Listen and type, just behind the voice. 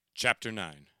Chapter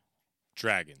 9.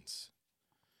 Dragons.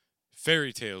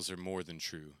 Fairy tales are more than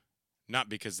true, not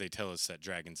because they tell us that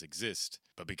dragons exist,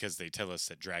 but because they tell us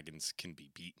that dragons can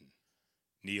be beaten.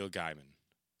 Neil Gaiman,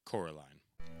 Coraline.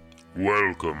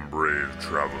 Welcome, brave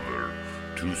traveler,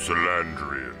 to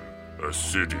Salandrian, a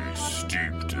city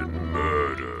steeped in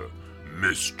murder,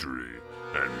 mystery,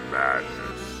 and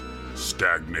madness.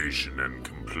 Stagnation and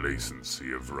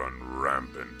complacency have run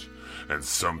rampant, and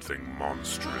something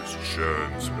monstrous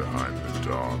churns behind the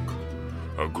dark.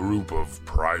 A group of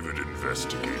private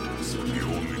investigators are the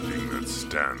only thing that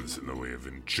stands in the way of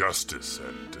injustice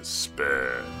and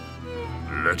despair.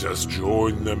 Let us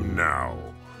join them now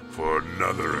for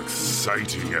another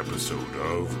exciting episode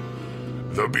of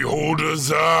The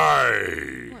Beholder's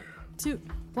Eye!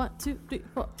 1, 2, 3,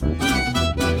 4.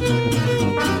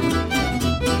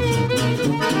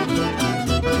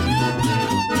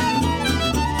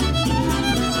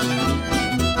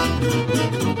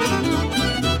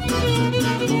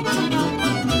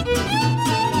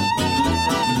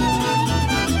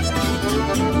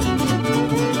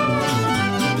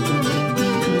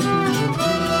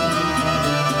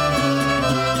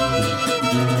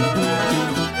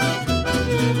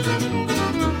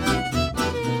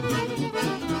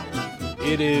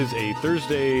 It is a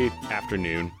Thursday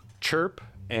afternoon. Chirp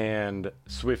and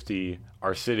Swifty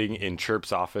are sitting in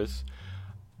Chirp's office,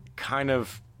 kind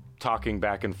of talking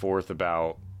back and forth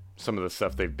about some of the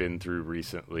stuff they've been through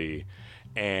recently.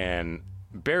 And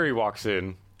Barry walks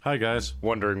in. Hi, guys.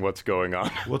 Wondering what's going on.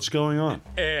 What's going on?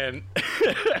 And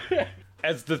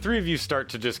as the three of you start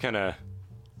to just kind of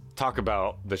talk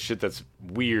about the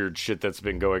weird shit that's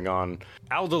been going on,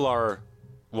 Aldalar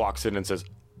walks in and says,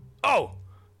 "Oh,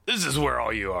 this is where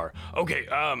all you are. Okay,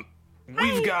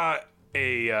 we've got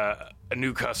a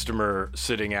new customer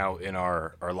sitting out in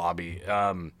our lobby.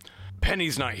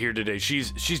 Penny's not here today.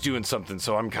 She's doing something,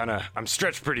 so I'm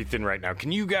stretched pretty thin right now.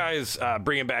 Can you guys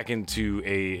bring him back into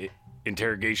a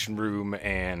interrogation room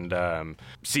and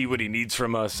see what he needs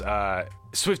from us?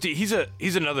 Swifty,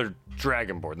 he's another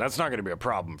Dragonborn. That's not going to be a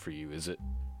problem for you, is it?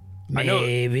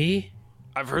 Maybe.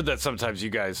 I've heard that sometimes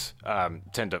you guys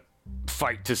tend to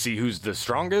fight to see who's the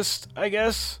strongest, I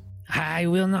guess. I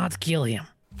will not kill him.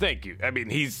 Thank you. I mean,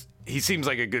 he seems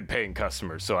like a good paying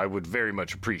customer, so I would very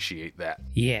much appreciate that.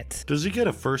 Yet. Does he get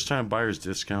a first-time buyer's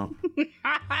discount?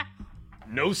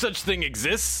 No such thing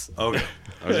exists. Okay.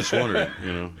 I was just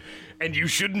wondering, And you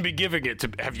shouldn't be giving it to...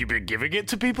 Have you been giving it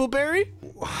to people, Barry?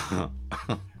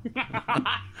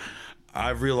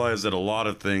 I've realized that a lot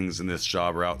of things in this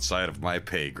job are outside of my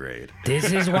pay grade.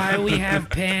 This is why we have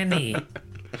Penny.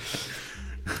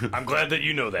 I'm glad that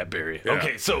you know that, Barry. Yeah.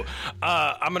 Okay, so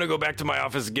I'm going to go back to my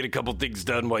office and get a couple things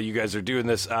done while you guys are doing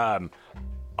this. I'll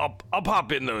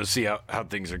pop in, though, to see how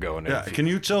things are going. Yeah, can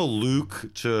you tell Luke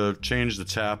to change the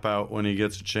tap out when he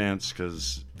gets a chance,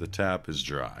 because the tap is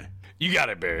dry. You got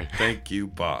it, Barry. Thank you,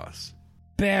 boss.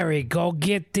 Barry, go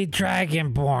get the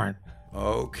Dragonborn.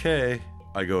 Okay.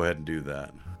 I go ahead and do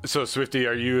that. So, Swifty,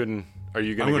 are you going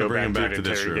to go back to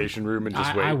the interrogation room and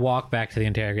just wait? I walk back to the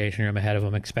interrogation room ahead of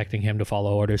him, expecting him to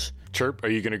follow orders. Chirp, are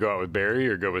you going to go out with Barry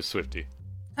or go with Swifty?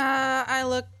 I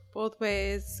look both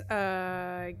ways.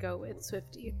 I go with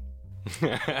Swifty.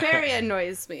 Barry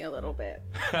annoys me a little bit.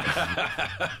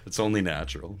 It's only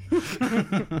natural.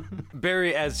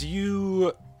 Barry, as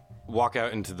you walk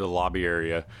out into the lobby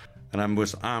area, and I'm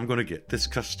going to get this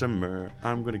customer.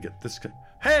 I'm going to get this guy.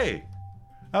 Hey!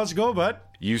 How's it going, bud?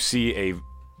 you see a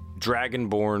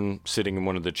Dragonborn sitting in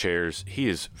one of the chairs. He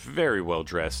is very well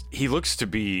dressed. He looks to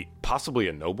be possibly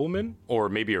a nobleman or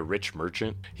maybe a rich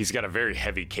merchant. He's got a very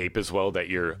heavy cape as well that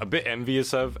you're a bit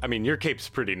envious of. I mean, your cape's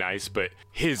pretty nice, but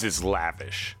his is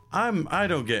lavish. I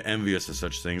don't get envious of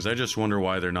such things. I just wonder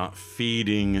why they're not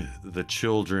feeding the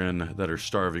children that are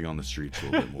starving on the streets a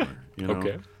little bit more. You know?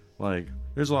 Okay. Like,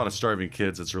 there's a lot of starving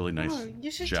kids. It's really nice. Oh, you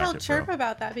should jacket, tell Chirp bro.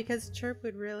 about that, because Chirp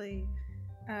would really,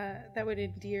 that would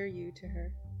endear you to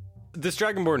her. This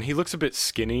Dragonborn, he looks a bit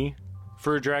skinny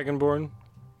for a Dragonborn.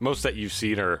 Most that you've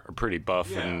seen are pretty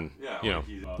buff and, you know.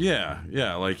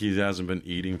 Yeah, like he hasn't been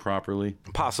eating properly.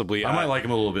 Possibly. I might like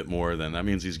him a little bit more then. That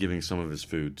means he's giving some of his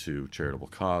food to charitable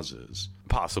causes.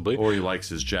 Possibly. Or he likes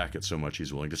his jacket so much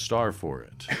he's willing to starve for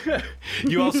it.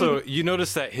 You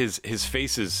notice that his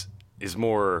face is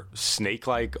more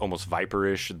snake-like, almost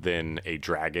viperish than a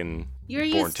dragon You're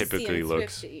born used to typically seeing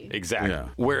looks. Swifty. Exactly. Yeah.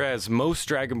 Whereas most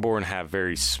Dragonborn have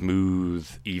very smooth,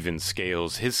 even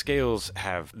scales. His scales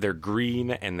they're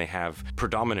green and they have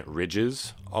predominant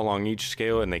ridges along each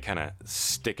scale, and they kind of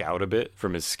stick out a bit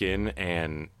from his skin.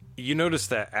 And you notice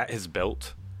that at his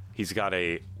belt, he's got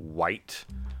a white,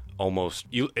 almost,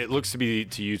 it looks to be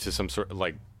to you to some sort of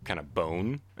like kind of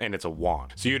bone, and it's a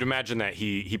wand. So you'd imagine that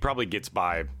he probably gets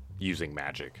by using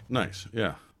magic. Nice.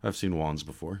 Yeah. I've seen wands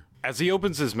before. As he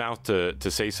opens his mouth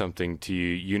to say something to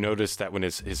you, you notice that when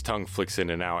his tongue flicks in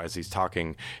and out as he's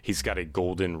talking, he's got a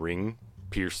golden ring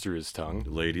pierced through his tongue.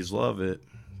 Ladies love it.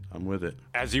 I'm with it.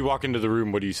 As you walk into the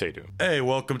room, what do you say to him? Hey,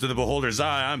 welcome to the Beholder's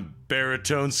Eye. I'm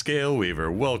Baritone Scale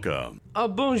Weaver. Welcome.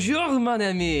 Bonjour, mon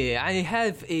ami. I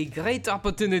have a great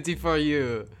opportunity for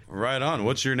you. Right on.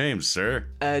 What's your name, sir?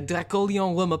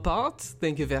 Dracolion Womapart.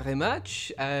 Thank you very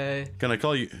much. Can I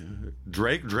call you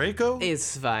Draco?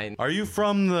 It's fine. Are you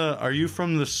from the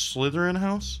Slytherin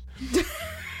house?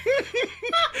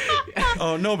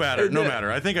 Oh, no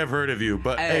matter. I think I've heard of you,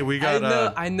 but hey, we got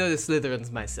I know the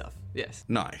Slytherins myself. Yes.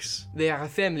 Nice. They are a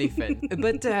family friend.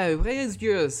 But where is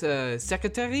your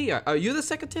secretary? Are you the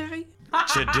secretary?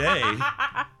 Today,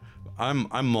 I'm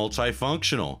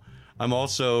multifunctional. I'm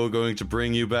also going to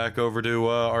bring you back over to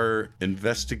our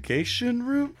investigation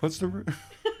room. What's the room?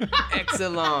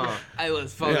 Excellent. I will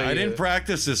follow you. I didn't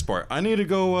practice this part. I need to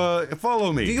go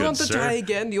follow me. Do you want to sir. try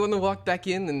again? Do you want to walk back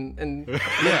in and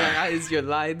memorize your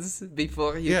lines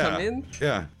before you come in?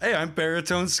 Yeah. Hey, I'm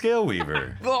Baritone Scale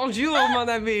Weaver. Bonjour, mon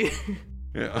ami.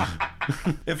 Yeah.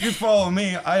 If you follow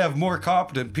me, I have more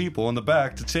competent people in the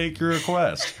back to take your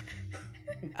request.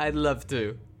 I'd love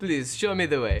to. Please, show me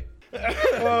the way.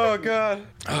 Oh, God.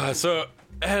 So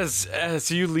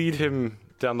as you lead him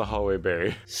down the hallway,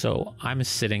 Barry. So I'm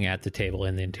sitting at the table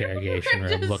in the interrogation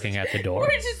room looking at the door.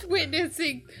 We're just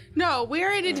witnessing. No,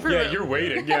 we're in a different room. You're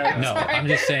waiting. Yeah. No, I'm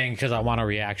just saying because I want a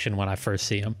reaction when I first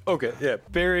see him. Okay, yeah.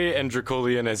 Barry and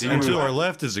Dracolian as you... And to our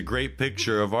left is a great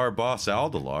picture of our boss,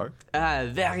 Aldalar.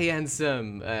 Very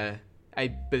handsome. I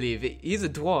believe he's a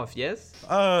dwarf, yes?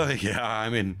 Yeah, I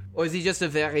mean... Or is he just a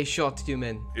very short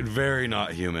human? Very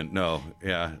not human. No,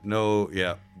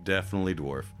 definitely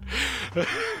dwarf.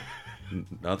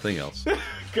 Nothing else.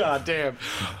 God damn.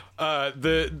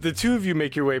 The two of you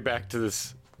make your way back to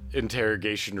this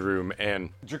interrogation room, and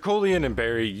Dracolian and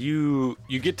Barry, you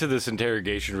get to this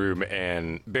interrogation room,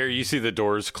 and Barry, you see the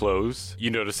doors close. You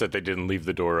notice that they didn't leave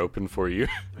the door open for you.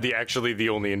 The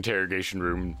only interrogation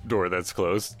room door that's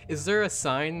closed. Is there a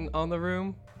sign on the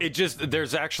room?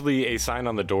 There's actually a sign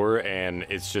on the door, and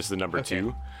it's just the number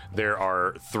 2. There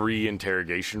are 3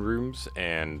 interrogation rooms,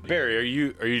 and Barry,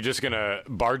 are you just gonna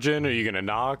barge in? Are you gonna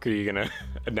knock? Are you gonna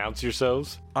announce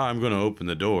yourselves? I'm going to open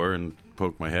the door and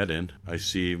poke my head in. I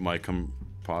see my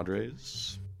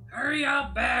compadres. Hurry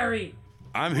up, Barry!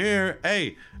 I'm here.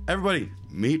 Hey, everybody,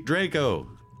 meet Draco.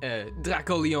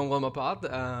 Dracolion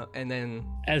Womapart, and then...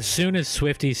 As soon as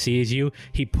Swifty sees you,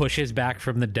 he pushes back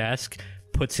from the desk,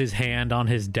 puts his hand on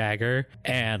his dagger,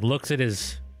 and looks at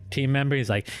his team member. He's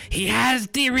like, he has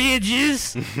the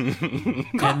ridges.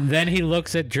 And then he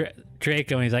looks at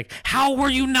Draco and he's like, how were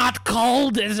you not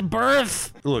cold as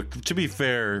birth? Look, to be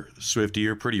fair, Swifty,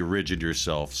 you're pretty rigid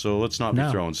yourself, so let's not be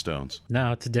throwing stones.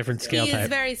 No, it's a different scale He type. is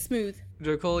very smooth.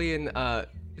 Dracolian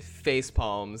face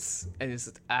palms and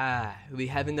is we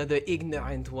have another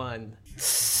ignorant one.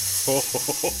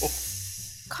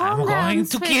 Calm I'm down, going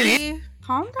to kill Swifty.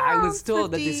 Calm down, I was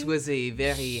told that Swifty. this was a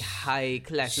very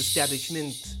high-class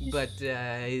establishment, but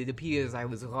it appears I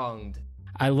was wronged.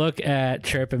 I look at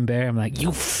Chirp and Bear. I'm like, you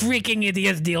freaking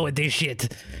idiots, deal with this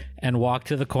shit. And walk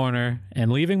to the corner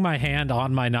and leaving my hand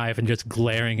on my knife and just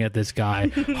glaring at this guy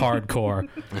hardcore.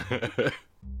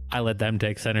 I let them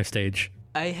take center stage.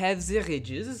 I have the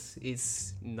ridges.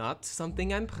 It's not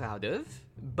something I'm proud of,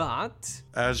 but...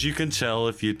 As you can tell,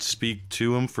 if you speak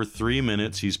to him for 3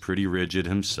 minutes, he's pretty rigid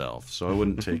himself, so I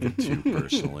wouldn't take it too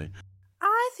personally.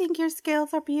 I think your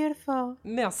scales are beautiful.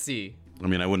 Merci. I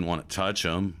mean, I wouldn't want to touch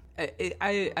him.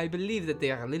 I believe that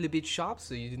they are a little bit sharp,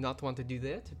 so you do not want to do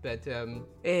that. But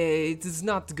it is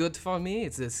not good for me.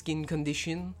 It's a skin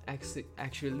condition,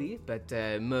 actually. But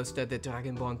most of the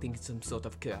Dragonborn think it's some sort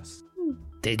of curse.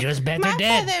 They just better My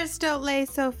dead. feathers don't lay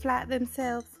so flat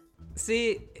themselves.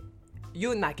 See,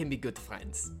 you and I can be good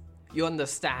friends. You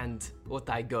understand what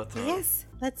I go through. Yes,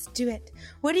 let's do it.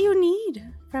 What do you need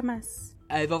from us?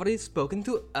 I've already spoken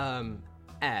to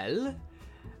Al.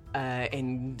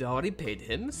 And already paid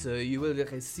him, so you will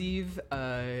receive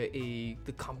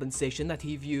the compensation that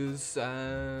he views.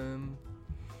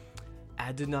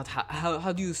 I do not.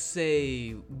 How do you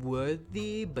say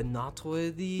worthy but not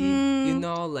worthy? You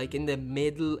know, like in the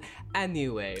middle.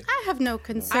 Anyway, I have no I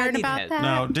concern need about help. that.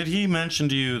 Now, did he mention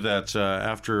to you that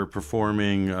after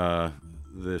performing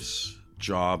this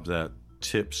job that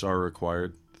tips are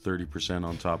required, 30%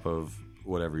 on top of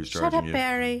whatever he's Shut charging up, you?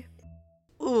 Barry.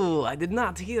 ooh, I did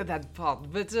not hear that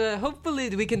part. But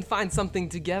hopefully we can find something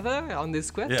together on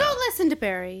this quest. Yeah. Don't listen to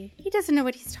Barry. He doesn't know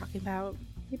what he's talking about.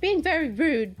 You're being very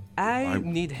rude. I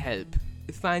need help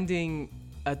finding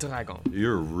a dragon.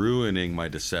 You're ruining my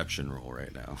deception roll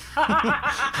right now.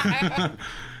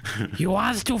 You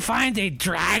want to find a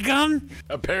dragon?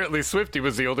 Apparently, Swifty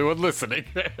was the only one listening.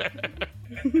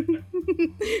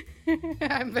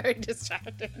 I'm very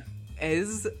distracted.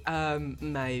 As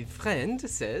my friend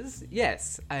says,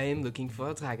 yes, I am looking for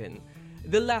a dragon.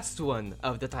 The last one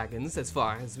of the dragons, as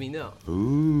far as we know.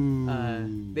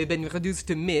 Ooh. They've been reduced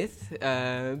to myth,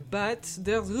 but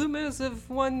there's rumors of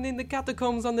one in the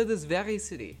catacombs under this very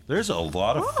city. There's a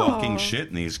lot of fucking shit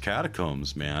in these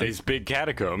catacombs, man. These big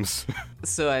catacombs.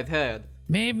 So I've heard.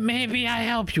 Maybe I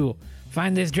help you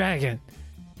find this dragon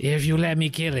if you let me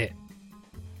kill it.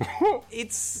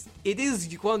 It is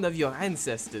one of your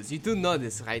ancestors. You do know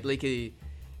this, right? Like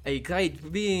a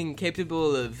great being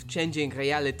capable of changing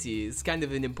reality is kind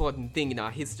of an important thing in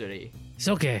our history. It's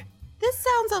okay. This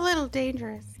sounds a little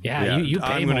dangerous. Yeah, you pay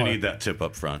I'm more. gonna need that tip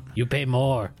up front. You pay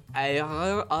more. I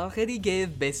already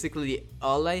gave basically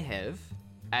all I have.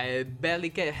 I barely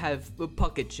have a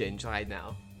pocket change right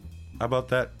now. How about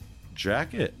that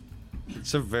jacket?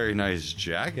 It's a very nice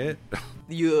jacket.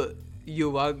 You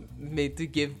want me to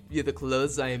give you the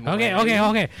clothes I am Okay.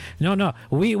 wearing? No.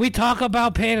 We talk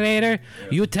about pay later.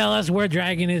 You tell us where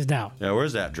dragon is now. Yeah,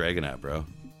 where's that dragon at, bro?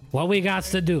 What we got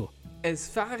to do. As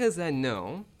far as I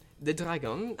know, the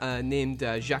dragon named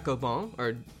Jacobin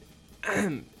or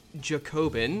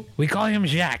Jacobin, We call him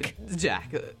Jack.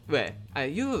 Jack. Wait, I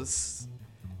use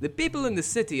the people in the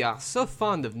city are so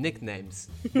fond of nicknames.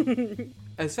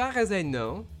 As far as I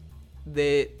know,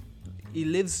 he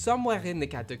lives somewhere in the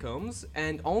catacombs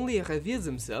and only reveals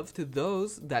himself to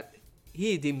those that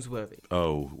he deems worthy.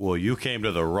 Oh, well, you came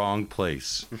to the wrong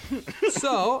place.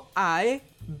 So I,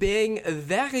 being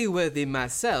very worthy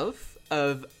myself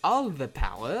of all the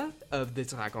power of the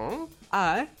dragon,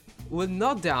 I will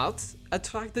no doubt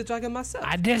attract the dragon myself.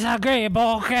 I disagree,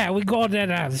 but okay, we go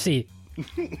there and see.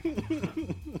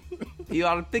 You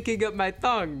are picking up my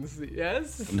tongues,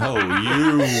 yes? No,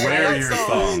 you wear your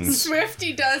thongs.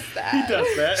 Swifty does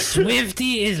that.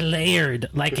 Swifty is layered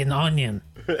like an onion.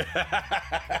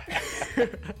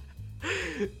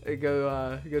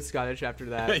 Go Scottish after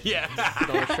that. Yeah.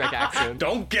 Don't Shrek accent.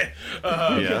 Don't get.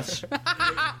 Yes.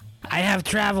 I have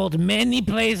traveled many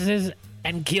places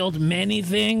and killed many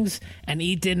things and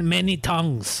eaten many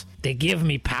tongues. They give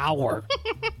me power.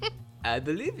 I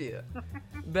believe you.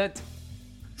 But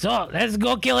So let's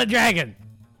go kill a dragon.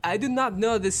 I do not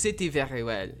know the city very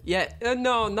well. Yeah,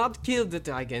 no, not kill the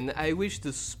dragon. I wish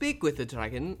to speak with the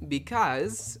dragon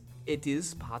because it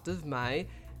is part of my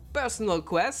personal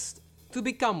quest to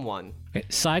become one. Okay,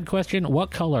 side question: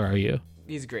 what color are you?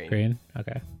 He's green. Green.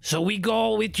 Okay. So we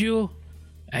go with you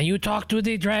and you talk to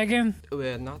the dragon?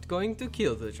 We're not going to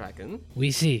kill the dragon.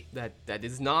 We see. That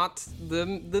is not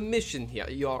the mission here.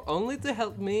 You're only to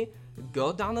help me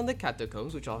go down in the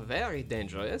catacombs, which are very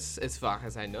dangerous, as far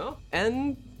as I know,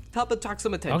 and help attract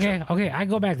some attention. Okay, I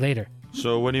go back later.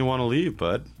 So when do you want to leave,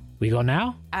 bud? We go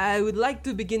now? I would like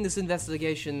to begin this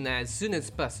investigation as soon as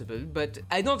possible, but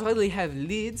I don't really have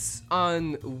leads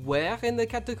on where in the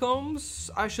catacombs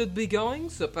I should be going,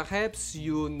 so perhaps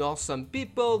you know some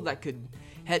people that could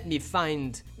help me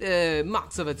find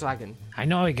marks of a dragon. I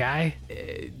know a guy.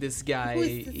 This guy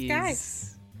Who's this guy?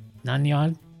 is...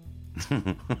 Nanyan.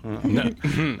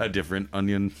 A different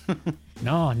onion.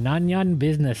 No, Nanyan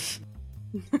business.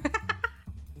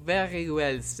 Very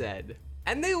well said.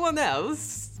 Anyone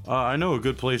else? I know a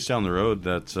good place down the road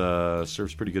that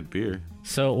serves pretty good beer.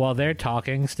 So while they're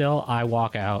talking still, I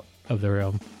walk out of the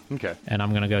room Okay. and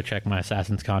I'm gonna go check my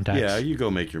assassin's contacts Yeah, you go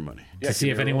make your money. to see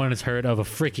if anyone has heard of a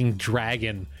freaking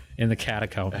dragon in the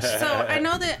catacombs. So I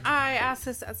know that I asked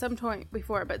this at some point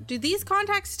before, but do these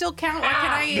contacts still count? Or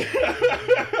can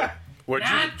I?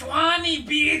 Not 20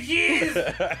 bitches!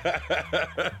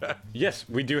 Yes,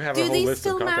 we do have a Do whole these list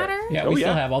still of contacts. matter? Yeah, Oh, we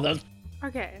still yeah. have all those.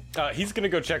 Okay. He's gonna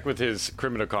go check with his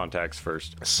criminal contacts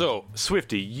first. So,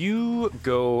 Swifty, you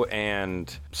go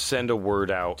and send a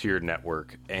word out to your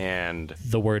network, and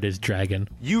The word is dragon.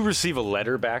 you receive a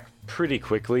letter back pretty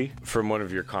quickly from one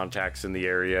of your contacts in the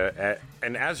area.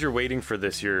 And as you're waiting for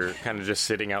this, you're kind of just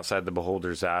sitting outside the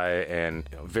Beholder's Eye, and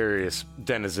various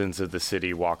denizens of the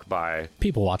city walk by.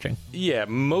 People watching. Yeah,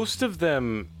 most of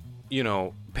them,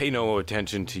 pay no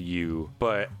attention to you,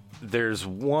 but there's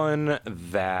one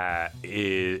that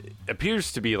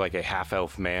appears to be like a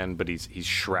half-elf man, but he's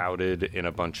shrouded in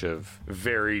a bunch of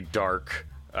very dark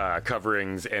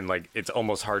coverings, and like it's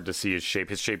almost hard to see his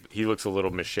shape. He looks a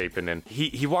little misshapen, and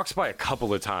he walks by a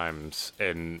couple of times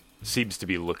and seems to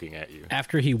be looking at you.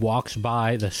 After he walks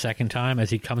by the second time,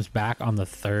 as he comes back on the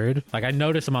third, like I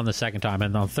notice him on the second time,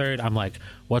 and on the third, I'm like,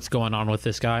 what's going on with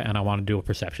this guy? And I want to do a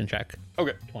perception check.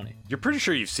 Okay. 20. You're pretty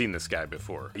sure you've seen this guy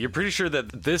before. You're pretty sure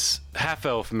that this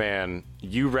half-elf man,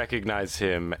 you recognize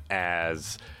him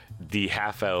as the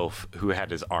half-elf who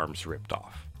had his arms ripped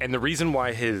off. And the reason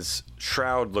why his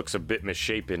shroud looks a bit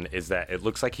misshapen is that it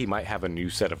looks like he might have a new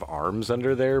set of arms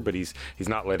under there, but he's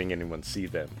not letting anyone see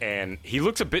them. And he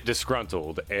looks a bit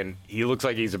disgruntled, and he looks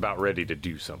like he's about ready to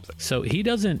do something. So he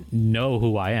doesn't know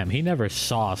who I am. He never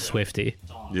saw Swifty.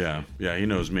 Yeah, he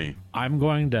knows me. I'm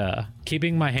going to,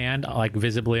 keeping my hand like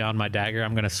visibly on my dagger,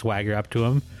 I'm going to swagger up to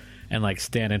him and like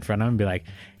stand in front of him and be like,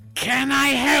 "Can I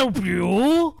help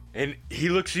you?" And he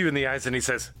looks you in the eyes and he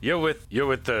says, You're with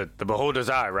the Beholder's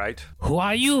Eye, right? Who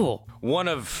are you? One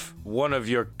of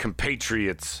your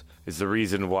compatriots is the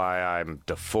reason why I'm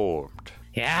deformed.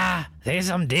 Yeah, they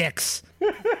some dicks.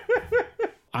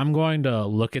 I'm going to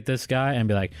look at this guy and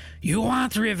be like, You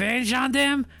want revenge on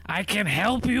them? I can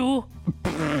help you.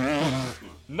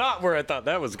 Not where I thought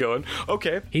that was going.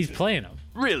 Okay. he's playing him.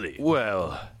 Really?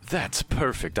 Well, that's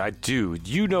perfect. I do.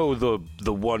 You know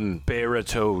the one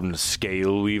baritone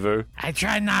scale weaver? I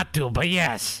try not to, but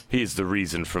yes. He's the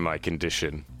reason for my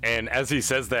condition. And as he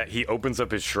says that, he opens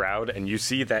up his shroud, and you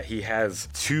see that he has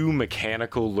two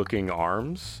mechanical-looking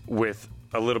arms with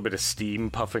a little bit of steam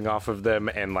puffing off of them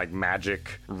and like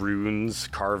magic runes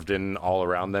carved in all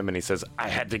around them. And he says, I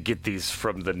had to get these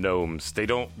from the gnomes. They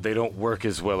don't work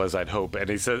as well as I'd hope. And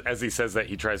he says, as he says that,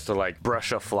 he tries to like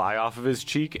brush a fly off of his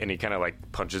cheek, and he kind of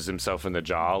like punches himself in the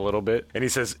jaw a little bit. And he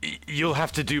says, you'll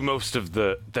have to do most of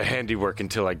the handiwork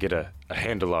until I get a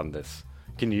handle on this.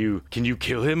 Can you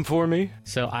kill him for me?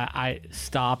 So I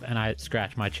stop and I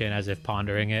scratch my chin as if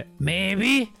pondering it.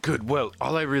 Maybe. Good. Well,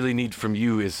 all I really need from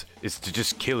you is to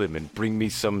just kill him and bring me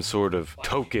some sort of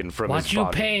token from his What you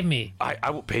body. pay me? I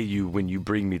will pay you when you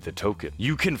bring me the token.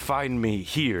 You can find me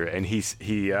here. And he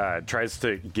tries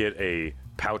to get a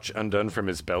pouch undone from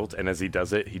his belt, and as he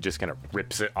does it, he just kind of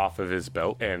rips it off of his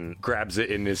belt and grabs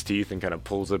it in his teeth and kind of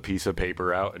pulls a piece of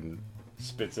paper out and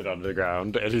spits it onto the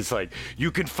ground, and he's like, you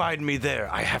can find me there.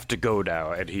 I have to go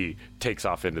now. And he takes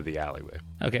off into the alleyway.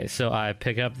 Okay, so I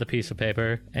pick up the piece of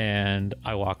paper and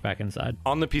I walk back inside.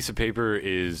 On the piece of paper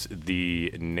is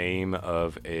the name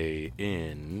of a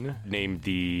inn named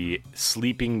the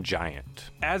Sleeping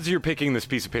Giant. As you're picking this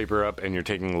piece of paper up and you're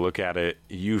taking a look at it,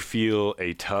 you feel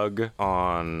a tug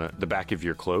on the back of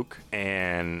your cloak,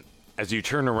 and as you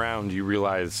turn around, you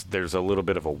realize there's a little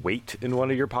bit of a weight in one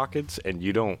of your pockets, and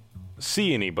you don't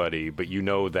see anybody, but you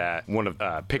know that one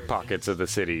of pickpockets of the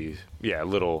city,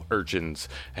 little urchins,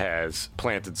 has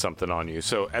planted something on you.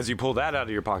 So as you pull that out of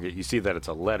your pocket, you see that it's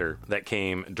a letter that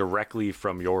came directly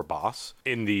from your boss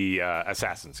in the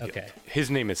Assassin's Guild. Okay.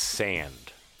 His name is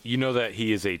Sand. You know that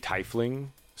he is a tiefling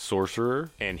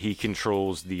sorcerer, and he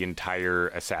controls the entire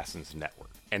Assassin's network.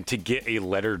 And to get a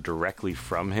letter directly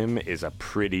from him is a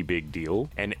pretty big deal.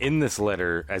 And in this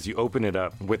letter, as you open it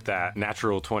up with that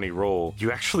natural 20 roll,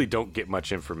 you actually don't get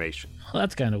much information. Well,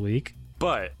 that's kind of weak.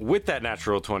 But with that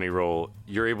natural 20 roll,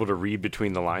 you're able to read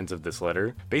between the lines of this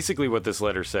letter. Basically, what this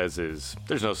letter says is,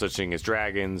 there's no such thing as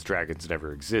dragons. Dragons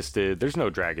never existed. There's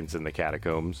no dragons in the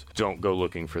catacombs. Don't go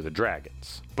looking for the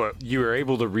dragons. But you are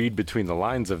able to read between the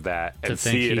lines of that and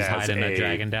see it he's as hiding a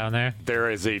dragon down there.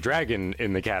 There is a dragon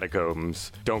in the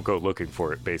catacombs. Don't go looking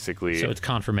for it, basically. So it's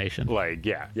confirmation. Like,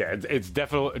 it's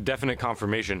definite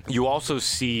confirmation. You also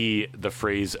see the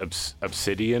phrase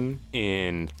obsidian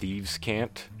in Thieves'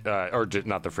 Cant.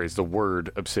 Not the phrase, the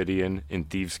word obsidian in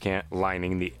Thieves' Cant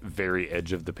lining the very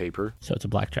edge of the paper. So it's a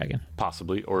black dragon.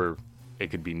 Possibly, or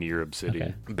it could be near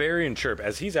obsidian. Okay. Barry and Chirp,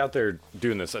 as he's out there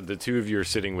doing this, the two of you are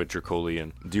sitting with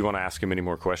Dracolian. Do you want to ask him any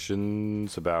more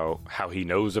questions about how he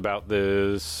knows about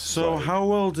this? So how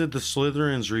well did the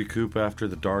Slytherins recoup after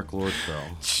the Dark Lord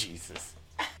fell? Jesus.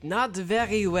 Not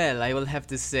very well, I will have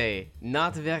to say.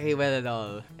 Not very well at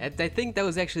all. And I think that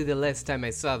was actually the last time I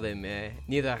saw them,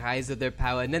 near the rise of their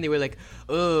power. And then they were like,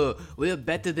 oh, we're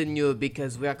better than you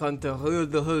because we're going to rule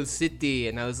the whole city.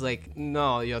 And I was like,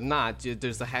 no, you're not.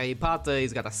 There's a Harry Potter,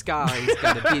 he's got a scar, he's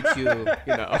going to beat you,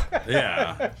 you know.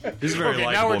 Yeah. He's a very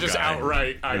likable now we're just guy.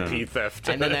 outright IP theft.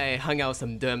 And then I hung out with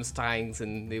some Durmstrangs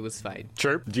and it was fine.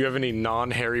 Chirp, do you have any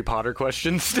non-Harry Potter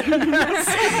questions?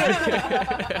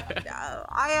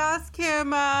 I ask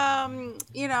him,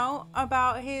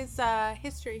 about his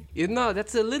history. You know,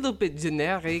 that's a little bit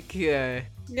generic. Yeah.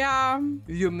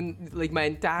 Human, like my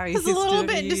entire He's history. a little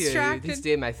bit distracted.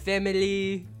 History of my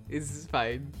family. It's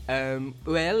fine.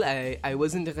 Well, I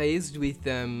wasn't raised with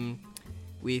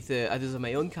others of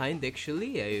my own kind,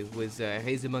 actually. I was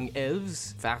raised among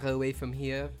elves, far away from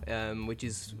here, which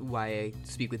is why I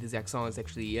speak with this accent. It's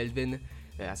actually Elven,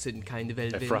 a certain kind of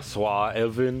Elven. Francois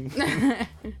Elvin.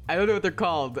 I don't know what they're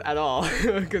called at all,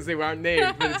 because they weren't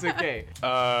named, but it's okay.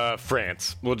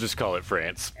 France. We'll just call it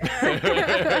France.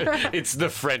 It's the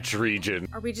French region.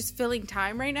 Are we just filling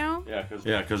time right now?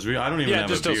 Yeah, because I don't even have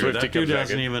just a till beer. Swifty That dude comes back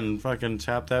hasn't in. even fucking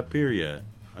tapped that beer yet.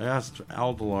 I asked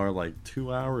Aldalar like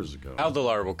 2 hours ago.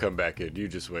 Aldalar will come back in. You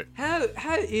just wait. How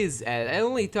is Ed? I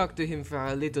only talked to him for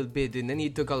a little bit, and then he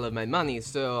took all of my money,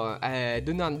 so I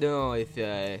do not know if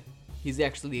he's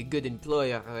actually a good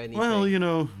employer or anything. Well, you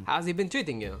know, How's he been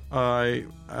treating you? I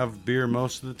have beer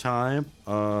most of the time.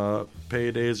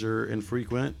 Paydays are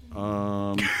infrequent.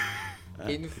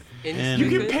 You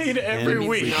get paid every and-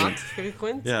 week. Not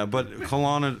frequent? Yeah, but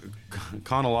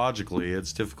chronologically,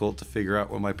 it's difficult to figure out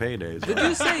what my paydays Did are.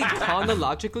 you say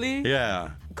chronologically?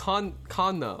 Yeah,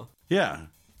 Chrono. yeah,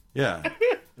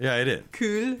 I did.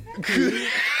 Cool.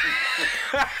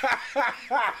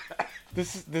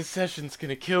 This session's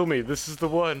gonna kill me. This is the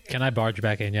one. Can I barge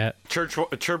back in yet?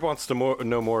 Chirp wants to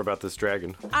know more about this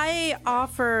dragon. I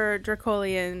offer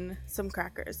Dracolian some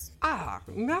crackers. Ah,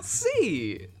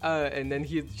 merci. And then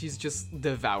she's just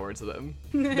devoured them.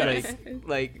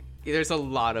 like there's a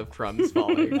lot of crumbs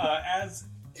falling.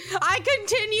 I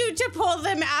continue to pull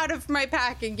them out of my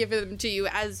pack and give them to you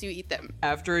as you eat them.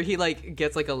 After he like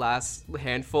gets like a last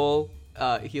handful,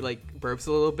 he like burps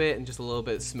a little bit and just a little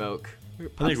bit of smoke.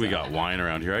 I think we got wine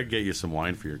around here. I'd get you some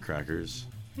wine for your crackers.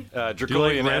 Do you like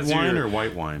Dracolian red as wine your- or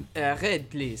white wine? Red,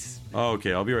 please. Oh,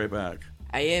 okay, I'll be right back.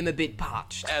 I am a bit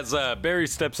parched. As Barry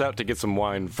steps out to get some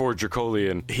wine for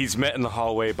Dracolian, he's met in the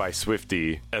hallway by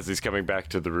Swifty as he's coming back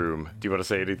to the room. Do you want to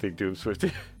say anything to him,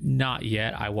 Swifty? Not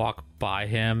yet. I walk by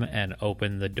him and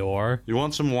open the door, You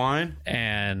want some wine?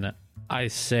 and I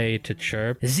say to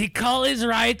Chirp, The call is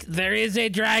right. There is a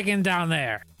dragon down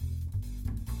there.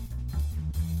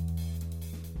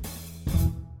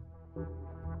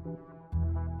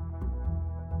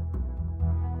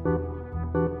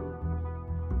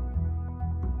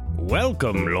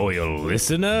 Welcome, loyal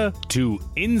listener, to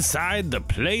Inside the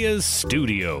Player's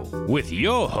Studio with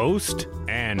your host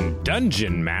and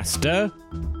dungeon master,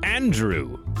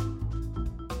 Andrew.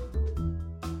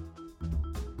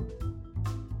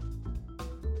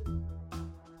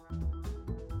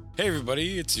 Hey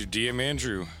everybody, it's your DM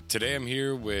Andrew. Today I'm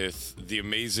here with the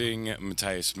amazing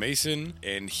Matthias Mason,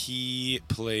 and he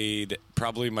played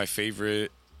probably my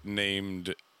favorite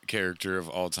named character of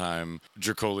all time,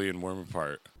 Dracolian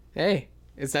Wormapart. Hey,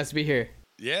 it's nice to be here.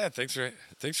 Yeah, thanks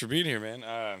for being here, man.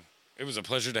 It was a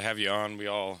pleasure to have you on. We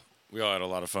all had a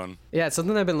lot of fun. Yeah, it's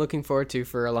something I've been looking forward to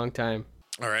for a long time.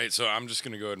 All right, so I'm just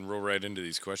gonna go ahead and roll right into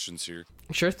these questions here.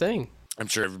 Sure thing. I'm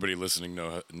sure everybody listening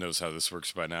knows how this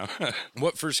works by now.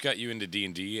 What first got you into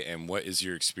D&D, and what is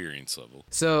your experience level?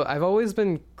 So I've always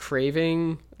been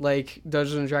craving like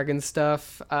Dungeons and Dragons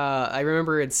stuff. I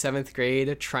remember in 7th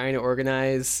grade trying to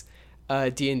organize a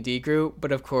D&D group,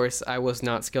 but of course I was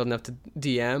not skilled enough to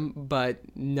DM, but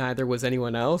neither was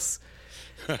anyone else.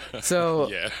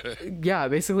 So yeah,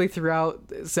 basically throughout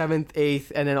 7th,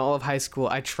 8th, and then all of high school,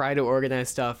 I tried to organize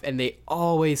stuff, and they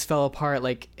always fell apart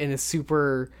like in a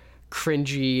super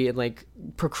cringy and like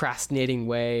procrastinating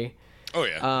way. Oh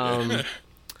yeah.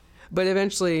 But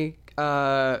eventually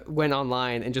went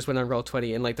online and just went on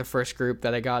Roll20, and like the first group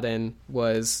that I got in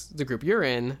was the group you're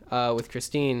in with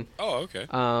Christine. Oh, okay.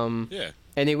 Yeah.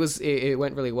 And it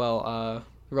went really well.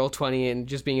 Roll20 and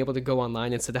just being able to go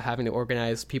online instead of having to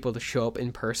organize people to show up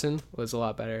in person was a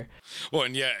lot better. Well,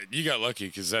 and yeah, you got lucky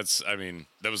because that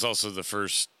was also the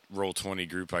first Roll20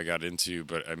 group I got into,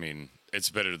 but I mean, it's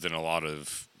better than a lot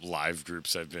of live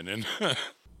groups I've been in.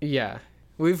 Yeah.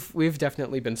 We've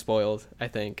definitely been spoiled, I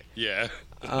think. Yeah.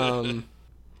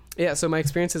 Yeah, so my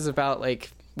experience is about like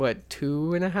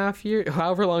 2.5 years,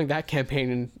 however long that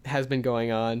campaign has been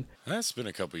going on. That's been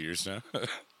a couple years now.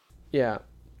 Yeah.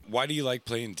 Why do you like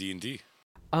playing D&D?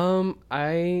 I'm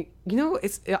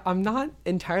not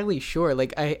entirely sure.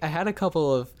 Like I had a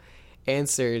couple of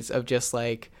answers of just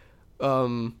like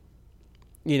doing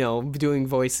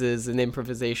voices and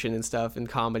improvisation and stuff and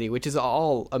comedy, which is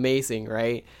all amazing,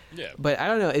 right? Yeah. But I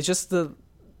don't know, it's just the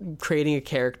creating a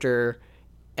character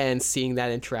and seeing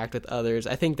that interact with others.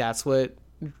 I think that's what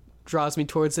draws me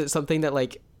towards it, something that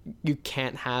like you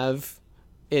can't have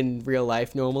in real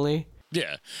life normally.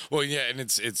 Yeah. Well, yeah, and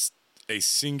it's a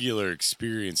singular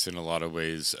experience in a lot of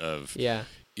ways of, Yeah.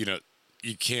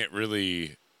 you can't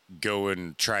really go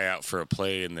and try out for a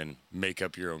play and then make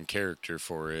up your own character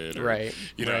for it. Or, Right.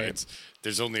 You know, right.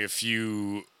 there's only a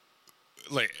few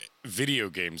like video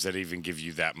games that even give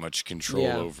you that much control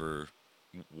Yeah. over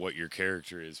what your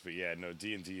character is. But yeah, no,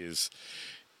 D&D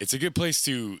it's a good place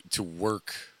to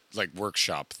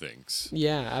workshop things.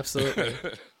 Yeah, absolutely.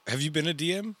 Have you been a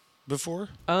DM before?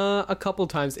 A couple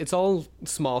times. It's all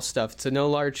small stuff, so no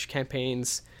large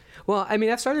campaigns. Well, I mean,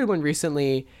 I've started one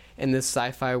recently in this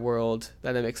sci-fi world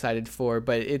that I'm excited for,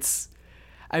 but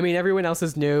everyone else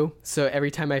is new, so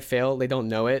every time I fail, they don't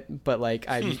know it, but like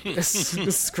I'm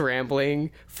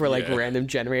scrambling for like random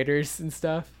generators and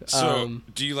stuff. So,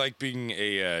 do you like being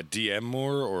a DM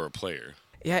more or a player?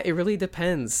 Yeah, it really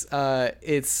depends.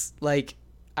 It's like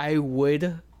I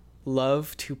would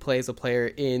love to play as a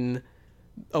player in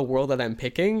a world that I'm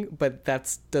picking, but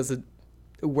that doesn't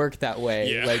work that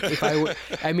way. Yeah. Like if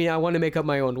I want to make up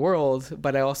my own world,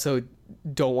 but I also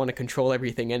don't want to control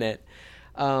everything in it.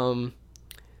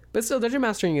 But still, dungeon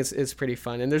mastering is pretty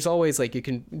fun, and there's always like you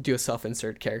can do a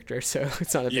self-insert character, so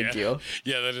it's not a big deal.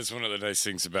 Yeah, that is one of the nice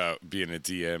things about being a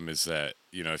DM is that,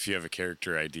 you know, if you have a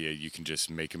character idea, you can just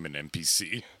make them an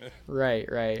NPC. Right.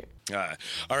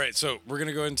 All right, so we're going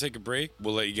to go ahead and take a break.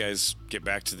 We'll let you guys get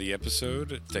back to the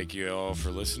episode. Thank you all for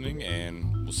listening,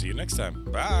 and we'll see you next time.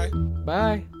 Bye.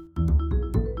 Bye.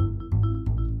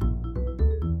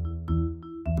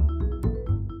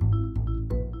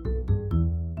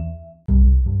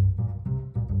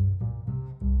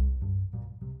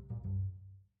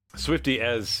 Swifty,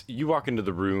 as you walk into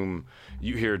the room,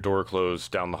 you hear a door close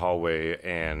down the hallway,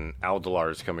 and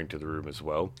Aldalar is coming to the room as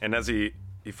well. And as he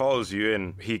follows you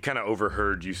in, he kind of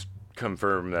overheard you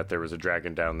confirm that there was a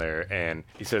dragon down there, and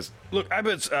he says, "Look, I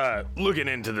was looking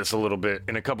into this a little bit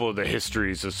in a couple of the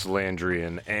histories of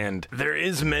Salandrian, and there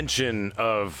is mention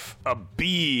of a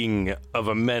being of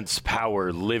immense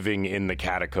power living in the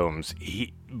catacombs.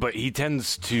 But he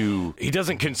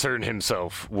doesn't concern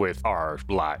himself with our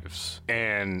lives.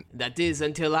 And That is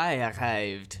until I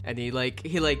arrived. And he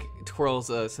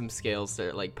twirls some scales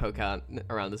that like poke out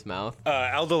around his mouth.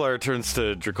 Aldalar turns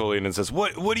to Dracolian and says,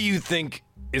 What do you think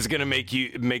is gonna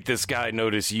make this guy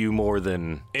notice you more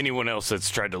than anyone else that's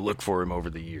tried to look for him over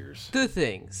the years? Two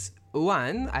things.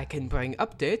 One, I can bring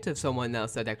update of someone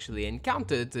else that actually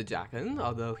encountered the dragon,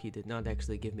 although he did not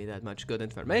actually give me that much good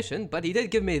information, but he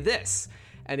did give me this.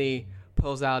 And he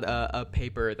pulls out a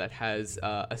paper that has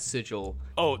a sigil.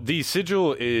 Oh, the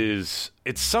sigil it's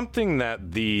something that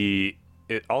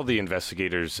all the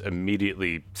investigators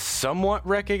immediately somewhat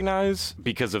recognize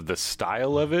because of the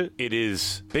style of it. It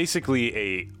is basically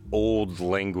a old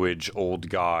language, old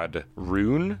god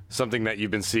rune, something that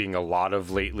you've been seeing a lot of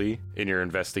lately in your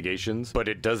investigations, but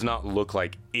it does not look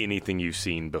like anything you've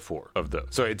seen before of those.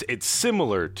 So it's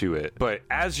similar to it, but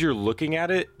as you're looking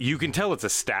at it, you can tell it's a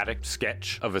static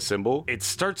sketch of a symbol. It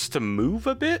starts to move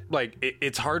a bit, like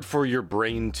it's hard for your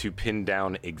brain to pin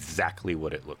down exactly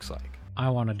what it looks like. I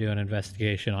want to do an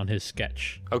investigation on his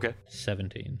sketch. Okay.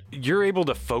 17. You're able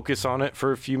to focus on it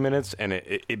for a few minutes, and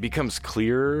it becomes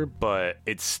clearer, but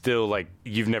it's still like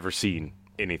you've never seen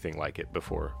anything like it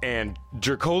before. And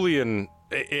Dracolian,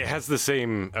 it has the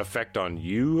same effect on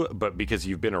you, but because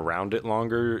you've been around it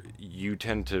longer, you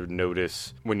tend to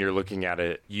notice when you're looking at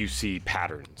it, you see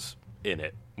patterns in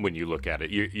it when you look at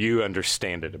it. You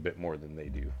understand it a bit more than they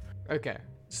do. Okay.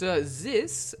 So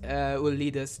this will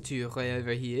lead us to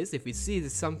wherever he is. If we see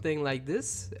something like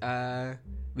this,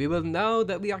 we will know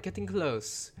that we are getting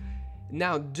close.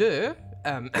 Now, two,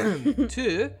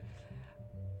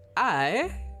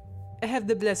 I have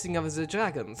the blessing of the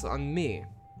dragons on me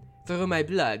through my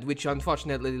blood, which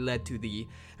unfortunately led to the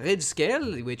ridge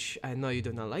scale, which I know you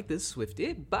do not like this,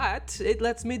 Swifty, but it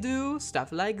lets me do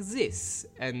stuff like this.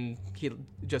 And he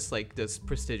just like does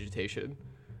prestidigitation.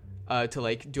 To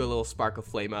like do a little spark of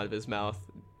flame out of his mouth,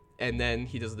 and then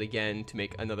he does it again to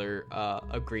make another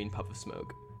a green puff of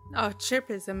smoke. Oh, Chirp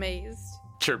is amazed.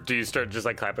 Chirp, do you start just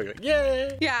like clapping like,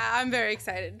 yay? Yeah, I'm very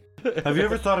excited. Have you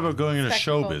ever thought about going into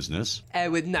show Spectacle. business? I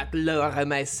would not lower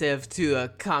myself to a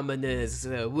commoner's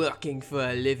working for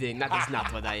a living. That is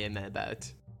not what I am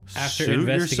about. After Shoot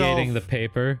investigating yourself. the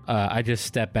paper, I just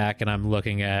step back and I'm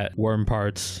looking at worm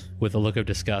parts with a look of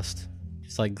disgust.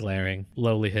 Just like glaring,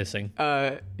 lowly hissing.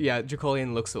 Yeah,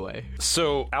 Dracolian looks away.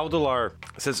 So Aldalar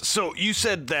says, so you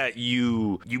said that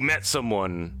you met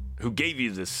someone who gave you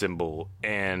this symbol,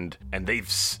 and they've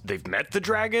met the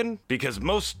dragon? Because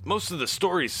most of the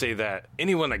stories say that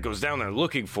anyone that goes down there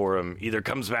looking for him either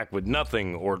comes back with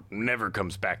nothing or never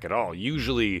comes back at all.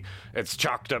 Usually it's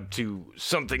chalked up to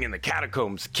something in the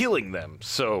catacombs killing them,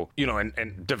 so, you know,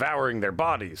 and devouring their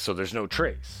bodies, so there's no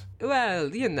trace. Well,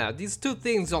 these two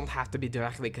things don't have to be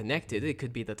directly connected. It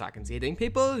could be the dragons eating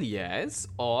people, yes,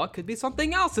 or it could be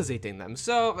something else is eating them.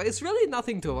 So it's really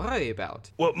nothing to worry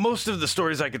about. Well, most of the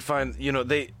stories I could find,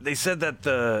 they said that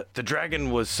the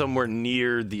dragon was somewhere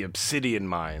near the obsidian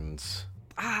mines.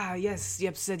 Ah, yes, the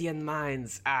obsidian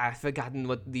mines. I've forgotten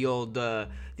what the old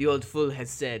fool has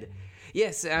said.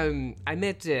 Yes, I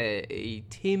met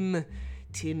Tim.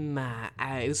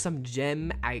 It was some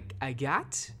gem I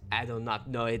got. I do not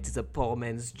know, it is a poor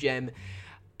man's gem.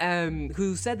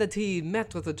 Who said that he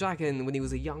met with a dragon when he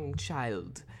was a young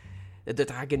child. That the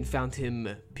dragon found him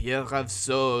pure of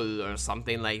soul or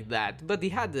something like that. But he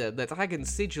had the dragon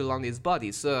sigil on his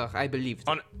body, sir, I believe.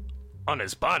 On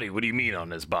his body? What do you mean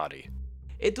on his body?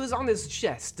 It was on his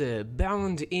chest,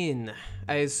 bound in.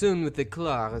 I assume with the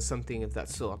claw or something of that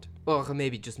sort. Or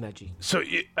maybe just magic. So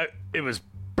it was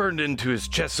burned into his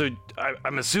chest, so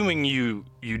I'm assuming you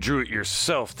drew it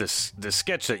yourself, this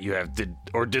sketch that you have.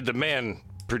 Did the man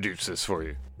produce this for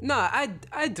you? No,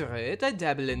 I drew it. I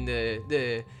dabble in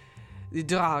the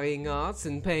drawing arts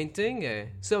and painting.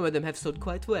 Some of them have sold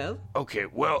quite well. Okay,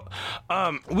 well,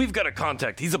 we've got a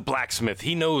contact. He's a blacksmith.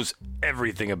 He knows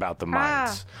everything about the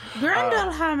mines.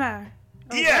 Grundlehammer.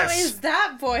 Yes! What is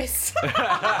that voice?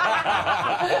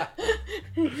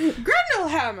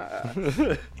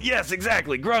 Grundlehammer. Yes,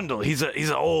 exactly. Grundle. He's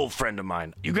an old friend of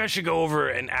mine. You guys should go over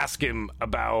and ask him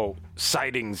about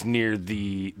sightings near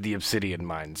the obsidian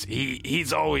mines.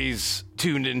 He's always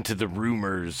tuned into the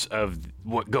rumors of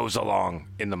what goes along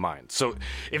in the mines. So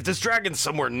if this dragon's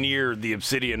somewhere near the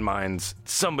obsidian mines,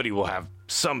 somebody will have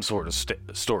some sort of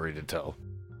story to tell.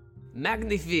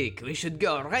 Magnifique. We should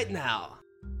go right now.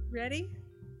 Ready?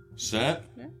 Set?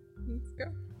 Yeah, let's go.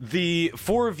 The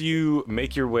four of you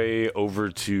make your way over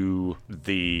to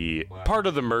the part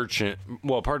of the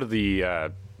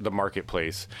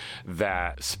marketplace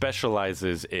that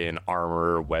specializes in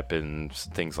armor, weapons,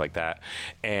 things like that.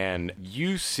 And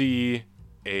you see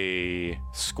a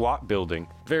squat building,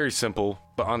 very simple,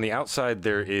 but on the outside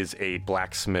there is a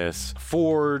blacksmith's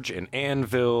forge, an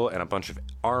anvil, and a bunch of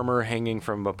armor hanging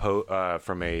from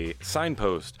a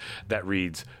signpost that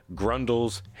reads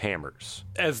Grundle's Hammers.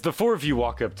 As the four of you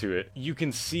walk up to it, you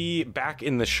can see back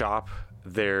in the shop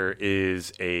there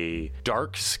is a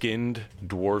dark-skinned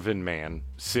dwarven man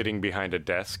sitting behind a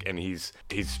desk, and he's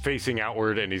facing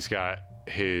outward, and he's got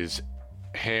his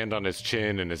hand on his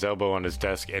chin and his elbow on his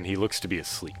desk, and he looks to be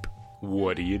asleep.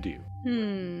 What do you do?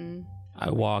 I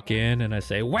walk in and I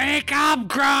say, "Wake up,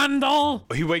 Grundle!"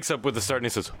 He wakes up with a start and he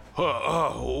says,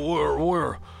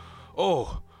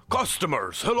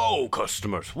 customers. Hello,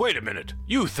 customers. Wait a minute.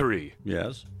 You three.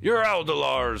 Yes. You're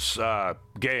Aldalar's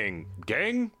gang.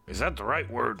 Gang? Is that the right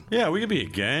word? Yeah, we could be a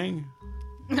gang.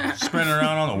 Spinning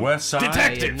around on the west side.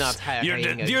 Detectives. not hiring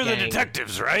a You're the gang.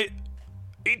 detectives, right?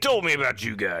 He told me about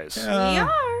you guys. We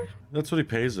are. That's what he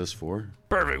pays us for.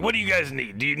 Perfect. What do you guys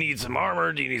need? Do you need some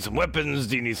armor? Do you need some weapons?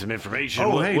 Do you need some information?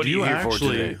 Oh, what hey, are do you you here for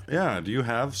actually? today? Yeah, do you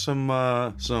have some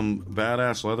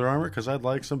badass leather armor? Because I'd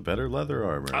like some better leather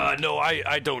armor. No,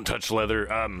 I don't touch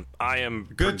leather. I am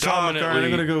Good talk. predominantly... All right,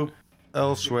 I'm gonna go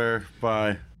elsewhere.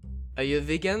 Bye. Are you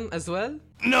vegan as well?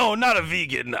 No, not a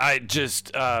vegan. I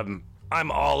just, I'm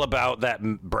all about that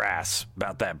brass.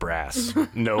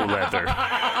 No leather.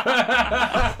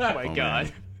 Oh my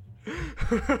god.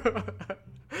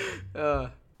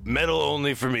 Metal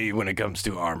only for me when it comes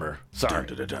to armor. Sorry.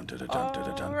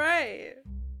 All right.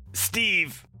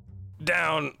 Steve,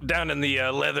 down in the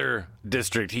leather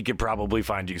district, he could probably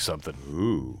find you something.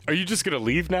 Ooh. Are you just gonna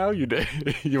leave now? You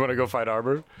want to go find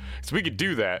armor? So we could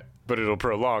do that, but it'll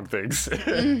prolong things.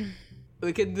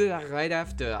 We can do that right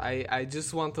after. I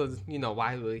just want to,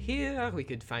 while we're here, we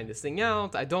could find this thing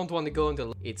out. I don't want to go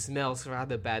until it smells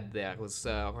rather bad there. It was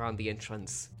around the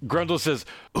entrance. Grundle says,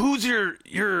 "Who's your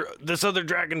this other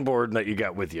dragonborn that you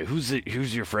got with you?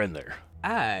 Who's your friend there?"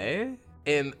 I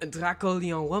am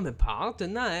Dracolian Womapart,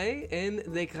 and I am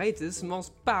the greatest,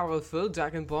 most powerful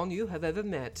dragonborn you have ever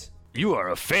met. You are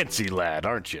a fancy lad,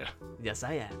 aren't you? Yes,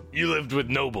 I am. You lived with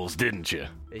nobles, didn't you?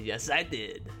 Yes, I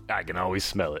did. I can always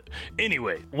smell it.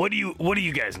 Anyway, what do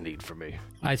you guys need from me?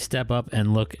 I step up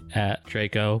and look at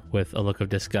Draco with a look of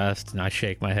disgust, and I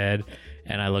shake my head,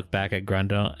 and I look back at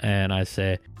Grundle, and I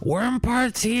say,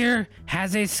 Wormparts here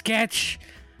has a sketch.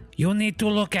 You need to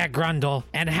look at Grundle.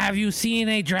 And have you seen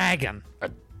a dragon? A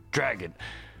dragon.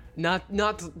 Not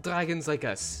dragons like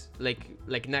us. Like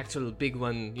an actual big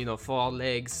one, 4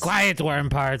 legs. Quiet,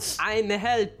 Wormparts. I'm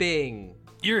helping.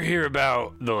 You're here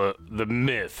about the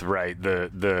myth, right?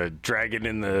 The dragon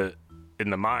in the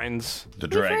mines. The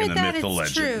dragon, the that myth, the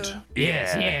it's legend. true.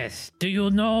 Yes, yes. Do you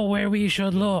know where we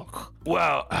should look?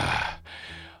 Well,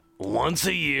 once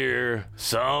a year,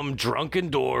 some drunken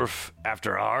dwarf,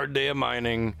 after a hard day of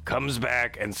mining, comes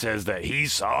back and says that he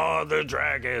saw the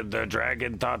dragon. The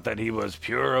dragon thought that he was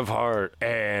pure of heart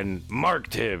and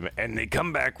marked him. And they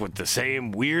come back with the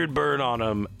same weird burn on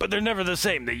them, but they're never the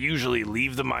same. They usually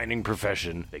leave the mining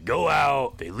profession. They go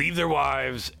out, they leave their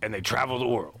wives, and they travel the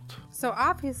world. So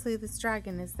obviously this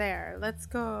dragon is there. Let's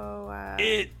go.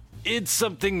 It's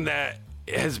something that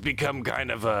has become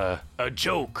kind of a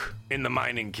joke in the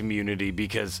mining community,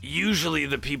 because usually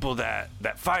the people that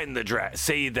find the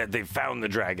say that they found the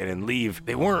dragon and leave,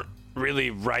 they weren't really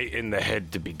right in the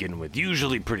head to begin with.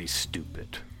 Usually pretty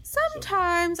stupid.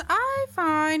 Sometimes I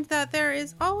find that there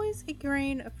is always a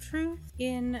grain of truth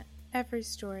in every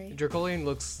story. Dracolian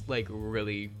looks like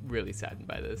really, really saddened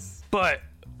by this. But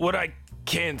what I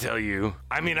can tell you,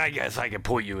 I mean, I guess I can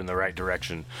point you in the right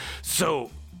direction. So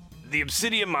the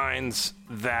obsidian mines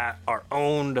that are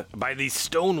owned by the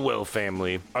Stonewell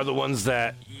family are the ones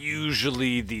that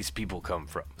usually these people come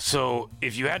from. So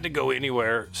if you had to go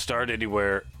anywhere, start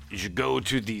anywhere, you should go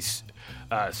to these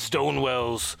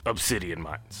Stonewell's obsidian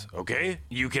mines, okay?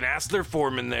 You can ask their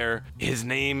foreman there. His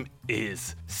name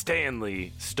is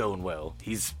Stanley Stonewell.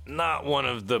 He's not one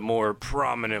of the more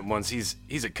prominent ones.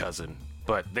 He's a cousin,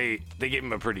 but they gave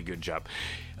him a pretty good job.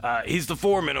 He's the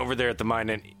foreman over there at the mine,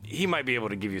 and he might be able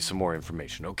to give you some more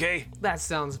information, okay? That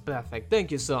sounds perfect.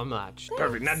 Thank you so much.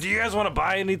 Perfect. Now, do you guys want to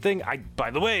buy anything?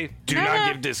 By the way, do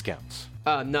not give discounts.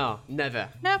 No, never.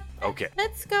 Nope. Okay.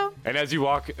 Let's go. And as you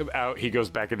walk out, he goes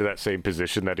back into that same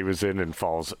position that he was in and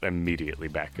falls immediately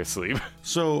back asleep.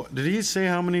 So, did he say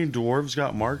how many dwarves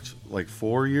got marked? Like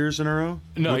 4 years in a row?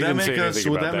 No, he didn't say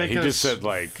anything about that. He us just said,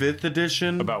 like, 5th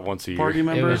edition about once a year. party It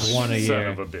members? was one a Son year.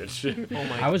 of a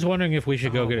bitch. I was wondering if we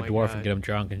should go Oh get a my dwarf God. and get him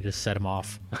drunk and just set him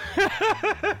off.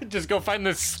 Just go find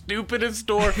the stupidest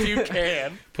dwarf you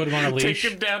can. Put him on a Take leash.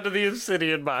 him down to the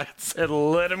obsidian mines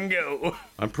and let him go.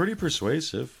 I'm pretty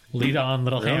persuasive. Lead on,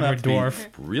 little They don't hammer have to be dwarf.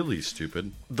 really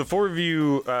stupid. The four of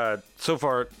you, so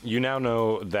far, you now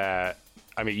know that,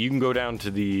 I mean, you can go down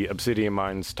to the obsidian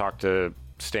mines, talk to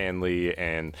Stanley,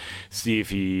 and see if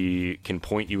he can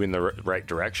point you in the right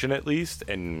direction at least,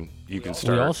 and you can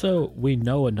start. We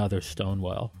know another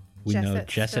Stonewell. We know Jesset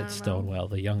Jesset Stonewell. Stonewell,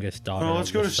 the youngest daughter. Oh, let's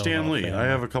of go the to Stonewell Stanley. family. I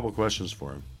have a couple questions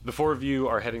for him. The four of you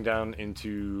are heading down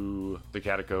into the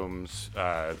catacombs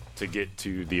to get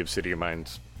to the obsidian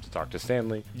mines to talk to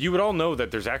Stanley. You would all know that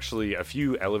there's actually a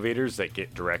few elevators that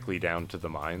get directly down to the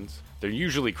mines. They're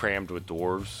usually crammed with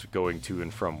dwarves going to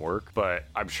and from work, but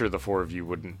I'm sure the four of you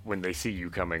wouldn't, when they see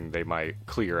you coming, they might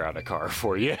clear out a car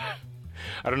for you.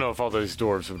 I don't know if all those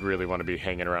dwarves would really want to be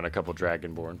hanging around a couple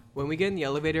dragonborn. When we get in the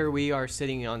elevator, we are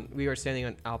standing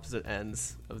on opposite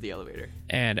ends of the elevator.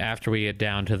 And after we get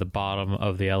down to the bottom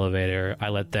of the elevator, I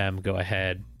let them go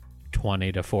ahead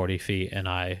 20 to 40 feet and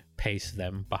I pace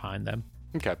them behind them.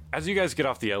 Okay. As you guys get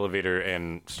off the elevator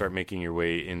and start making your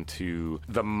way into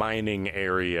the mining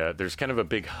area, there's kind of a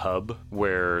big hub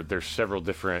where there's several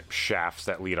different shafts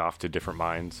that lead off to different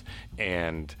mines.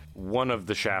 And one of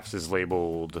the shafts is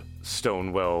labeled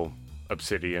Stonewell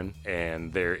Obsidian,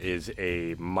 and there is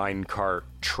a minecart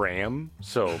tram.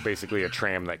 So basically a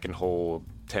tram that can hold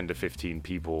 10 to 15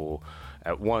 people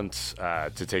at once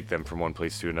to take them from one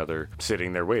place to another,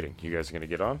 sitting there waiting. You guys are going to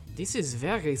get on? This is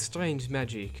very strange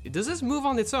magic. Does this move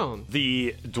on its own?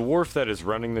 The dwarf that is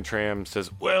running the tram says,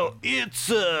 well,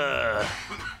 it's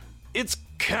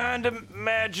kind of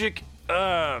magic.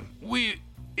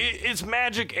 It's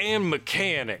magic and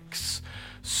mechanics.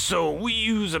 So we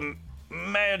use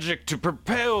magic to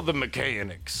propel the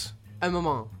mechanics. Un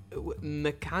moment.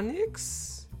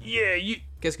 Mechanics? Yeah,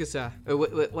 Qu'est-ce que ça?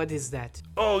 What is that?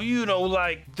 oh, you know,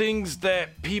 like things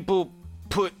that people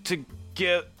put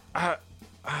together.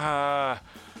 A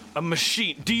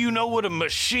machine. Do you know what a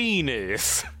machine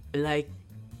is? Like,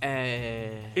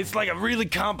 It's like a really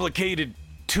complicated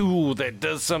tool that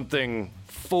does something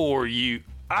for you.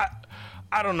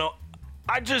 I don't know.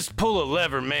 I just pull a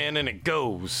lever, man, and it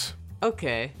goes.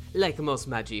 okay. Like most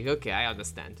magic. Okay, I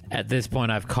understand. At this point,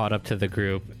 I've caught up to the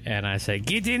group and I say,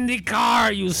 "Get in the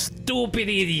car, you stupid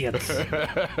idiot!"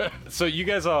 So you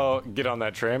guys all get on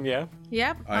that tram, yeah?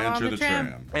 Yep. I I'm on enter the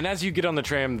tram. And as you get on the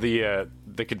tram, the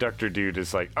conductor dude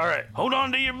is like, all right, hold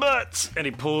on to your butts. And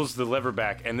he pulls the lever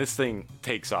back, and this thing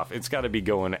takes off. It's got to be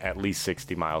going at least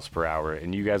 60 miles per hour.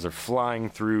 And you guys are flying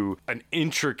through an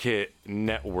intricate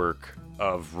network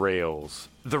of rails.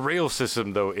 The rail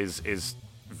system, though, is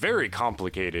very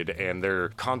complicated, and they're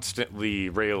constantly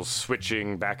rails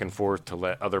switching back and forth to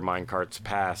let other minecarts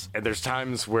pass. And there's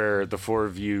times where the four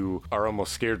of you are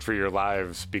almost scared for your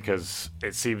lives because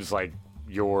it seems like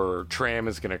your tram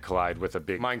is going to collide with a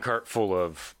big minecart full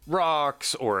of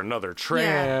rocks or another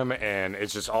tram, and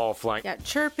it's just all flying. Yeah,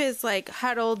 Chirp is like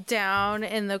huddled down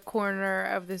in the corner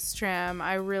of this tram.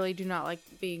 I really do not like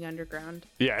being underground.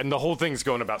 Yeah, and the whole thing's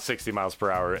going about 60 miles per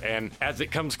hour. And as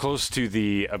it comes close to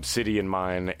the obsidian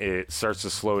mine, it starts to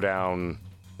slow down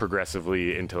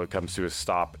progressively until it comes to a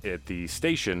stop at the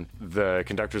station. The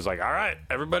conductor's like, all right,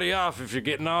 everybody off if you're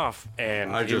getting off.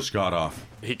 And I just got off.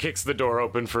 he kicks the door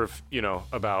open for,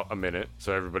 about a minute.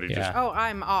 So everybody just... Oh,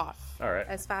 I'm off. All right.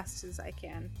 As fast as I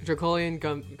can. Dracolian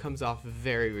comes off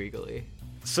very regally.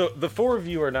 So the four of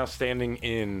you are now standing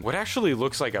in what actually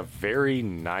looks like a very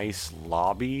nice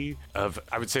lobby of,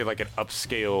 I would say, like an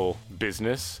upscale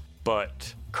business,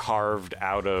 but carved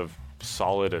out of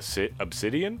solid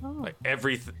obsidian. Like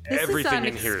everything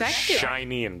in here is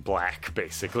shiny and black,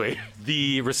 basically.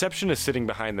 The receptionist sitting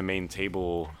behind the main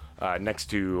table next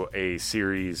to a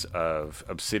series of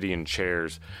obsidian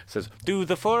chairs says, "Do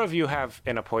the four of you have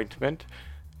an appointment?"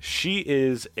 She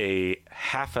is a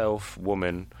half-elf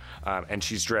woman, and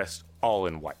she's dressed all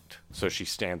in white, so she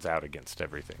stands out against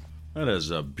everything. That is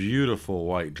a beautiful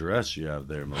white dress you have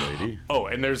there, milady. Oh,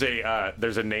 and there's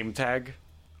a name tag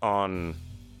on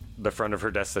the front of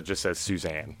her desk that just says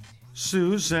Suzanne.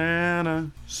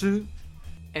 Susanna,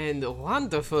 And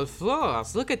wonderful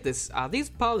floors. Look at this. Are these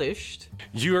polished?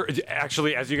 You're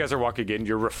actually, as you guys are walking in,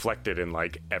 you're reflected in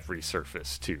like every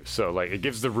surface too. So like it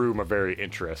gives the room a very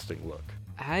interesting look.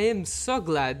 I am so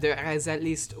glad there is at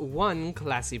least one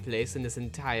classy place in this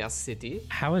entire city.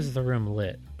 How is the room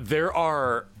lit? There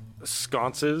are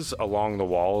sconces along the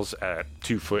walls at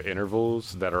 2-foot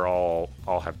intervals that are all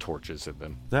have torches in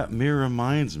them. That mirror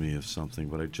reminds me of something,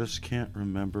 but I just can't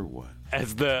remember what.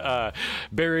 As the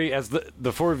Barry, as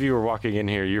the four of you are walking in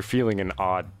here, you're feeling an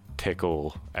odd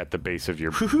tickle at the base of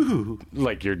your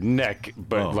like your neck,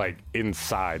 but like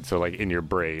inside, so like in your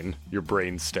brain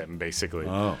stem basically.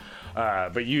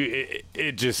 But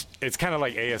it's kind of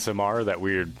like ASMR, that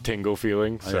weird tingle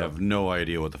feeling. So. I have no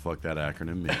idea what the fuck that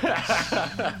acronym means.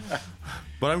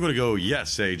 But I'm going to go,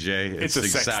 yes, AJ. It's a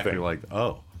sex exactly thing. like,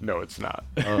 oh. No, it's not.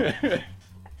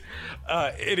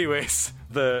 Anyways,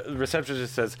 the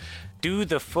receptionist says, "Do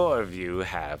the four of you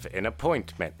have an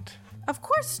appointment?" Of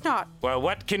course not. Well,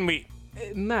 what can we...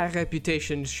 My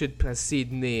reputation should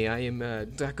precede me. I am a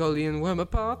Dracolian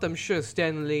Wormapart. I'm sure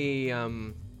Stanley,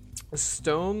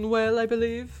 Stonewell, I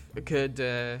believe, could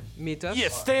meet us.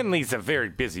 Yes, Stanley's a very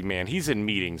busy man. He's in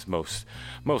meetings most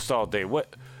all day.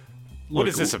 What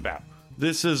is this about?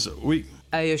 This is...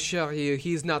 I assure you,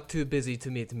 he's not too busy to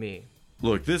meet me.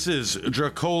 Look, this is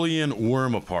Dracolian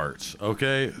Wormapart,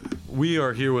 okay? We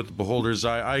are here with the Beholder's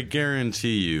Eye. I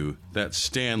guarantee you that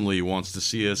Stanley wants to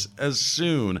see us as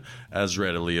soon as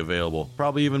readily available.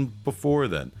 Probably even before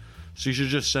then. So you should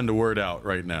just send a word out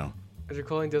right now.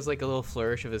 Dracolian does like a little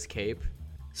flourish of his cape.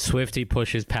 Swifty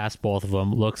pushes past both of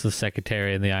them, looks the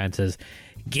secretary in the eye and says,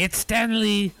 "Get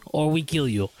Stanley or we kill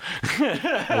you."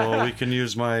 Well, we can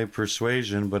use my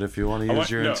persuasion, but if you want to use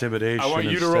your intimidation I want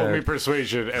you to instead, roll me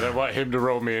persuasion, and I want him to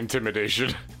roll me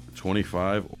intimidation.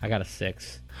 25. I got a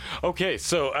 6. Okay,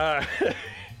 so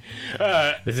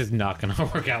This is not going to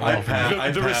work out I well for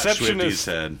me. pat Swifty's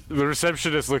head. The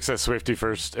receptionist looks at Swifty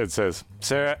first and says,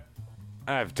 "Sarah,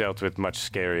 I've dealt with much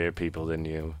scarier people than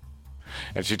you."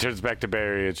 And she turns back to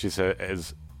Barry and she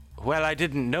says, "Well, I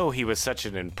didn't know he was such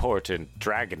an important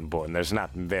dragonborn. There's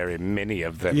not very many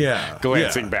of them." Yeah,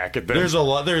 glancing back at them. There's a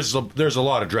lot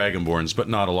of dragonborns, but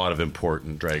not a lot of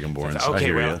important dragonborns. I Okay,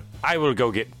 hear well, ya. I will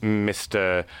go get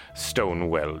Mr.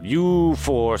 Stonewell. You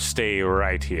four stay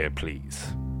right here, please.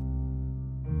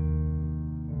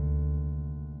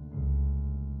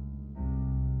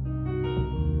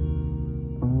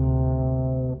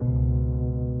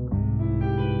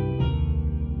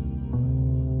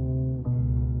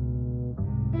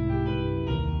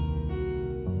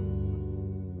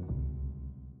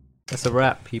 That's a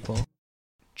wrap, people.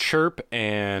 Chirp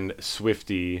and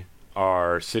Swifty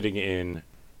are sitting in...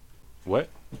 What?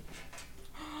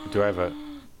 Do I have a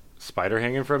spider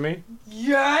hanging from me?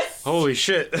 Yes! Holy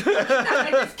shit. I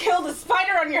just killed a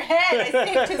spider on your head. I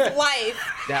saved his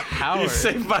life. That power. You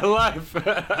saved my life.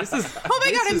 This is. Oh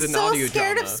my god, I'm so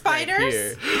scared of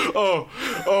spiders. Oh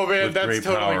man, With that's great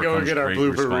totally power going comes in our great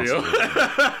blooper reel.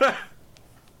 responsibility.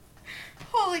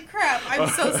 Holy crap, I'm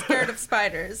so scared of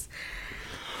spiders.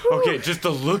 Okay, just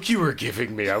the look you were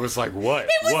giving me, I was like, what?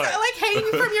 It was what? like hanging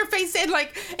from your face and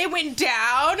like it went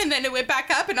down and then it went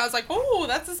back up and I was like, oh,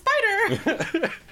 that's a spider.